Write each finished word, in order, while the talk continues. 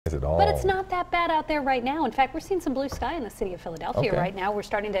At all. But it's not that bad out there right now. In fact, we're seeing some blue sky in the city of Philadelphia right now. We're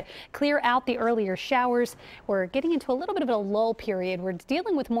starting to clear out the earlier showers. We're getting into a little bit of a lull period. We're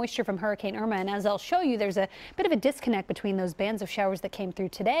dealing with moisture from Hurricane Irma, and as I'll show you, there's a bit of a disconnect between those bands of showers that came through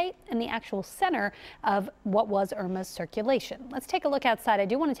today and the actual center of what was Irma's circulation. Let's take a look outside. I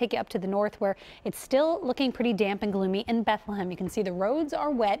do want to take you up to the north where it's still looking pretty damp and gloomy in Bethlehem. You can see the roads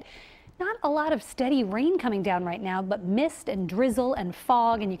are wet. Not a lot of steady rain coming down right now, but mist and drizzle and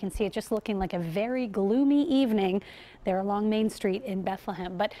fog, and you can see it just looking like a very gloomy evening there along Main Street in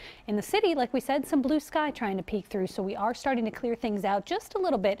Bethlehem. But in the city, like we said, some blue sky trying to peek through, so we are starting to clear things out just a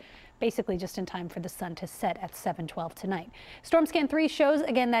little bit, basically just in time for the sun to set at 7:12 tonight. Storm Scan 3 shows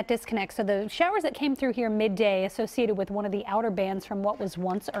again that disconnect. So the showers that came through here midday associated with one of the outer bands from what was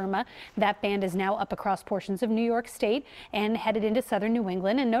once Irma. That band is now up across portions of New York State and headed into southern New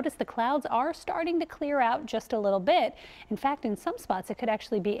England. And notice the clouds are starting to clear out just a little bit. In fact, in some spots, it could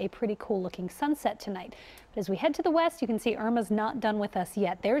actually be a pretty cool looking sunset tonight. But as we head to the west, you can see Irma's not done with us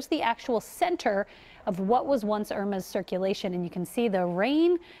yet. There's the actual center of what was once Irma's circulation, and you can see the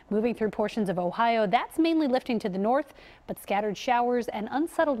rain moving through portions of Ohio. That's mainly lifting to the north, but scattered showers and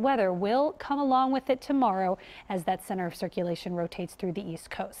unsettled weather will come along with it tomorrow as that center of circulation rotates through the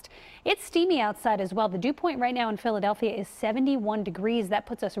east coast. It's steamy outside as well. The dew point right now in Philadelphia is 71 degrees. That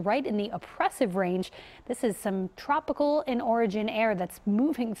puts us right in the oppressive range. This is some tropical in origin air that's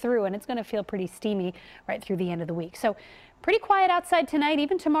moving through, and it's going to feel pretty steamy right through the end of the week. So pretty quiet outside tonight.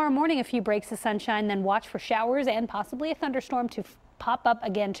 Even tomorrow morning, a few breaks of sunshine, then watch for showers and possibly a thunderstorm to pop up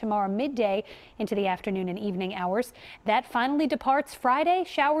again tomorrow midday into the afternoon and evening hours. That finally departs Friday.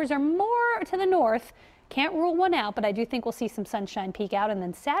 Showers are more to the north. Can't rule one out, but I do think we'll see some sunshine peek out. And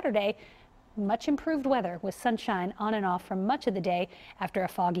then Saturday, much improved weather with sunshine on and off for much of the day after a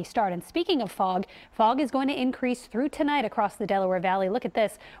foggy start. And speaking of fog, fog is going to increase through tonight across the Delaware Valley. Look at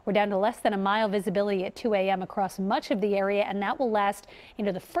this. We're down to less than a mile visibility at 2 a.m. across much of the area, and that will last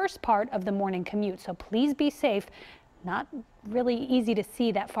into the first part of the morning commute. So please be safe. Not really easy to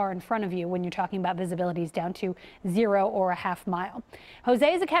see that far in front of you when you're talking about visibilities down to 0 or a half mile.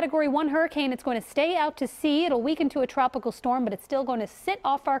 Jose is a Category 1 hurricane. It's going to stay out to sea. It'll weaken to a tropical storm, but it's still going to sit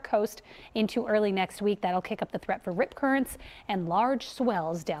off our coast into early next week. That'll kick up the threat for rip currents and large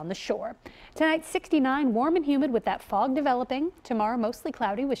swells down the shore. Tonight, 69, warm and humid with that fog developing. Tomorrow, mostly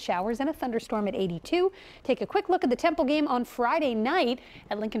cloudy with showers and a thunderstorm at 82. Take a quick look at the Temple game on Friday night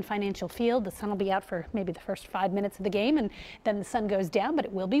at Lincoln Financial Field. The sun will be out for maybe the first 5 minutes of the game, and then the sun goes down, but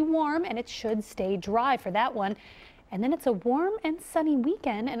it will be warm and it should stay dry for that one. And then it's a warm and sunny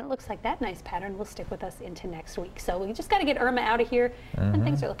weekend, and it looks like that nice pattern will stick with us into next week. So we just got to get Irma out of here, and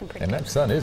things are looking pretty good. And that sun is